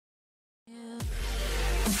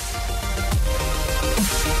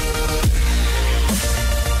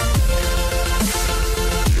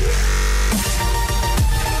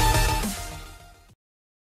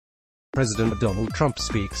President Donald Trump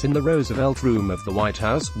speaks in the Roosevelt Room of the White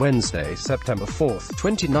House Wednesday, September 4,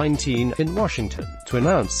 2019, in Washington, to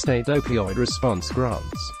announce state opioid response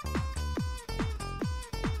grants.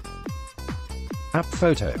 App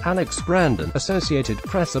photo. Alex Brandon. Associated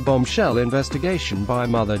Press. A bombshell investigation by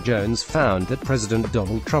Mother Jones found that President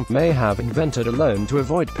Donald Trump may have invented a loan to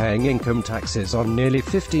avoid paying income taxes on nearly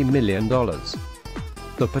 $50 million.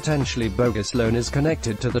 The potentially bogus loan is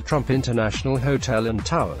connected to the Trump International Hotel and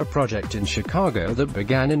Tower, a project in Chicago that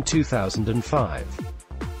began in 2005.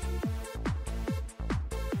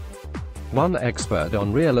 One expert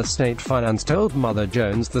on real estate finance told Mother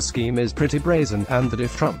Jones the scheme is pretty brazen, and that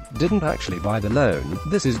if Trump didn't actually buy the loan,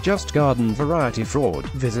 this is just garden variety fraud.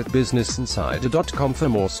 Visit businessinsider.com for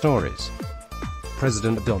more stories.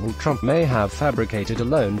 President Donald Trump may have fabricated a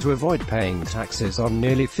loan to avoid paying taxes on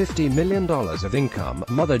nearly $50 million of income,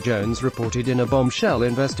 Mother Jones reported in a bombshell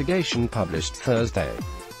investigation published Thursday.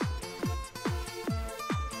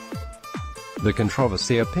 The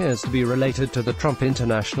controversy appears to be related to the Trump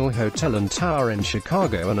International Hotel and Tower in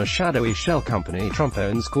Chicago and a shadowy shell company Trump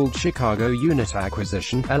owns called Chicago Unit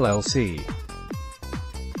Acquisition, LLC.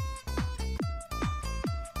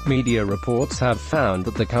 Media reports have found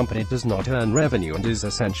that the company does not earn revenue and is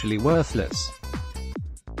essentially worthless.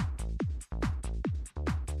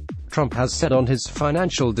 Trump has said on his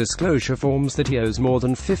financial disclosure forms that he owes more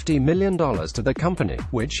than $50 million to the company,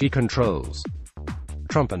 which he controls.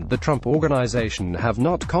 Trump and the Trump Organization have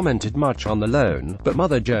not commented much on the loan, but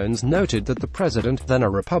Mother Jones noted that the president, then a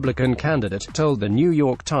Republican candidate, told the New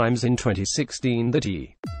York Times in 2016 that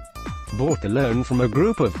he bought the loan from a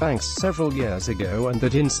group of banks several years ago and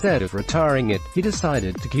that instead of retiring it, he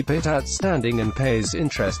decided to keep it outstanding and pays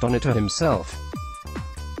interest on it to himself.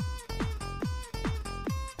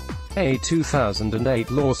 A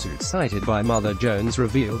 2008 lawsuit cited by Mother Jones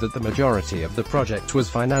revealed that the majority of the project was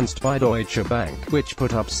financed by Deutsche Bank, which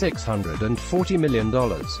put up $640 million.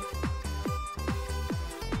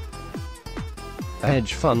 A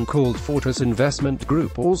hedge fund called Fortress Investment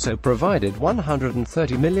Group also provided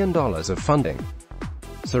 $130 million of funding.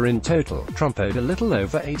 So in total, Trump owed a little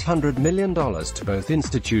over $800 million to both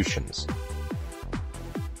institutions.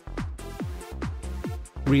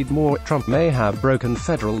 Read more. Trump may have broken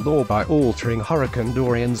federal law by altering Hurricane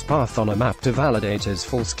Dorian's path on a map to validate his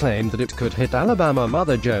false claim that it could hit Alabama.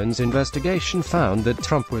 Mother Jones' investigation found that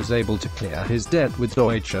Trump was able to clear his debt with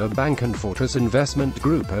Deutsche Bank and Fortress Investment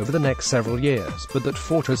Group over the next several years, but that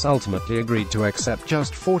Fortress ultimately agreed to accept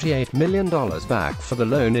just $48 million back for the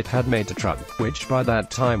loan it had made to Trump, which by that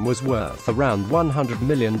time was worth around $100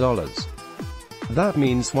 million. That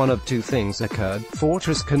means one of two things occurred.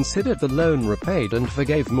 Fortress considered the loan repaid and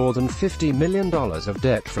forgave more than $50 million of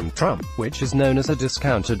debt from Trump, which is known as a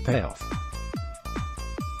discounted payoff.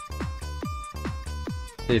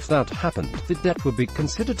 If that happened, the debt would be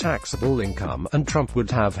considered taxable income, and Trump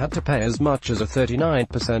would have had to pay as much as a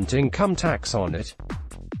 39% income tax on it.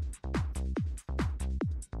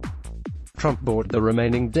 Trump bought the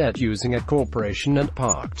remaining debt using a corporation and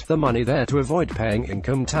parked the money there to avoid paying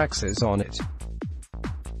income taxes on it.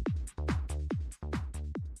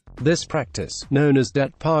 This practice, known as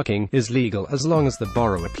debt parking, is legal as long as the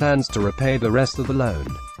borrower plans to repay the rest of the loan.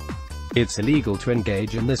 It's illegal to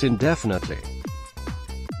engage in this indefinitely.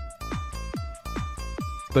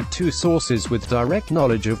 But two sources with direct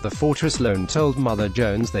knowledge of the Fortress loan told Mother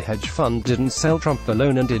Jones the hedge fund didn't sell Trump the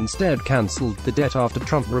loan and instead cancelled the debt after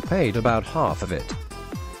Trump repaid about half of it.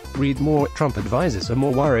 Read more. Trump advisors are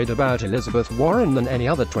more worried about Elizabeth Warren than any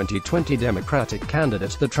other 2020 Democratic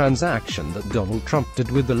candidate. The transaction that Donald Trump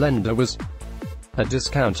did with the lender was a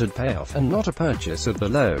discounted payoff, and not a purchase of the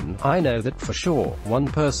loan. I know that for sure, one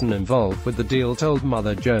person involved with the deal told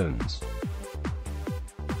Mother Jones.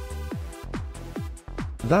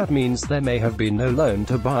 That means there may have been no loan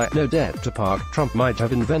to buy, no debt to park. Trump might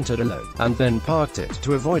have invented a loan, and then parked it,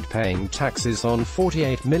 to avoid paying taxes on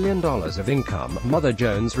 $48 million of income, Mother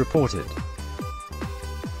Jones reported.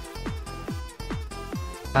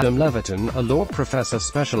 Adam Levitin, a law professor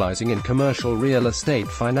specializing in commercial real estate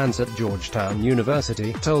finance at Georgetown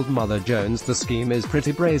University, told Mother Jones the scheme is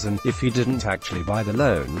pretty brazen. If he didn't actually buy the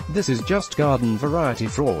loan, this is just garden variety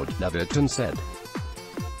fraud, Levitin said.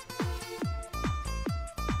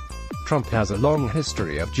 Trump has a long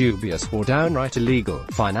history of dubious or downright illegal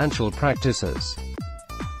financial practices.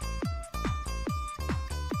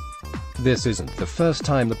 This isn't the first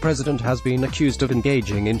time the president has been accused of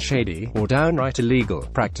engaging in shady, or downright illegal,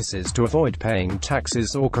 practices to avoid paying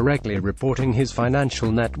taxes or correctly reporting his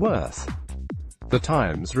financial net worth. The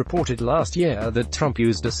Times reported last year that Trump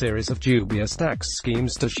used a series of dubious tax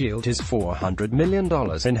schemes to shield his $400 million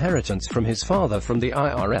inheritance from his father from the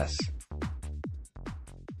IRS.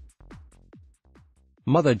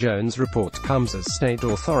 Mother Jones report comes as state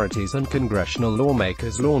authorities and congressional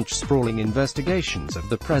lawmakers launch sprawling investigations of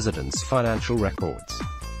the president's financial records.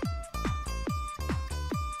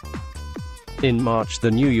 In March, the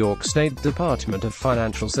New York State Department of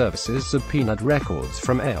Financial Services subpoenaed records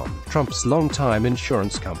from Aon, Trump's longtime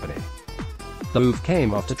insurance company. The move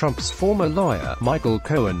came after Trump's former lawyer, Michael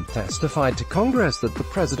Cohen, testified to Congress that the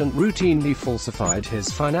president routinely falsified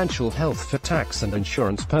his financial health for tax and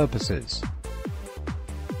insurance purposes.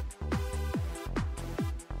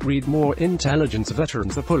 Read more. Intelligence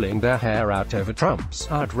veterans are pulling their hair out over Trump's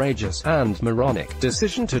outrageous and moronic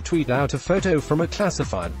decision to tweet out a photo from a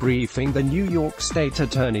classified briefing. The New York State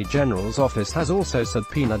Attorney General's office has also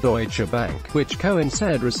subpoenaed Deutsche Bank, which Cohen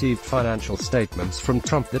said received financial statements from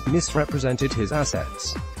Trump that misrepresented his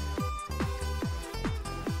assets.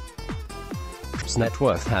 Trump's net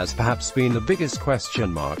worth has perhaps been the biggest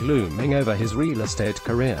question mark looming over his real estate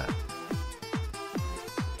career.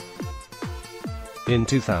 In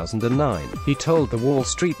 2009, he told the Wall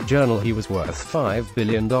Street Journal he was worth $5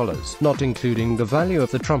 billion, not including the value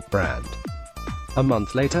of the Trump brand. A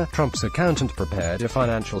month later, Trump's accountant prepared a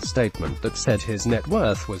financial statement that said his net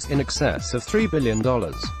worth was in excess of $3 billion.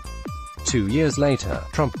 2 years later,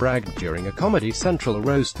 Trump bragged during a Comedy Central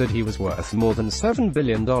roast that he was worth more than $7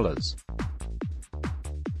 billion.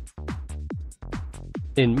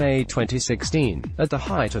 In May 2016, at the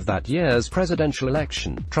height of that year's presidential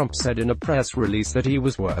election, Trump said in a press release that he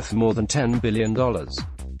was worth more than $10 billion.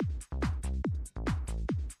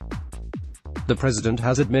 The president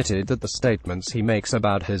has admitted that the statements he makes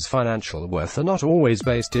about his financial worth are not always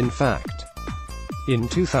based in fact. In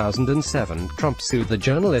 2007, Trump sued the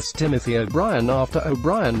journalist Timothy O'Brien after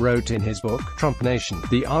O'Brien wrote in his book, Trump Nation,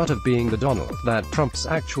 The Art of Being the Donald, that Trump's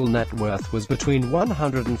actual net worth was between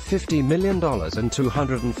 $150 million and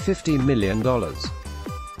 $250 million.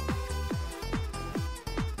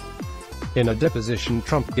 In a deposition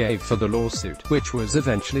Trump gave for the lawsuit, which was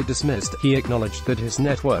eventually dismissed, he acknowledged that his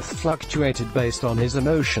net worth fluctuated based on his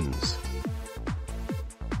emotions.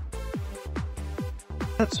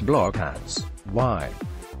 That's blog ads. Why?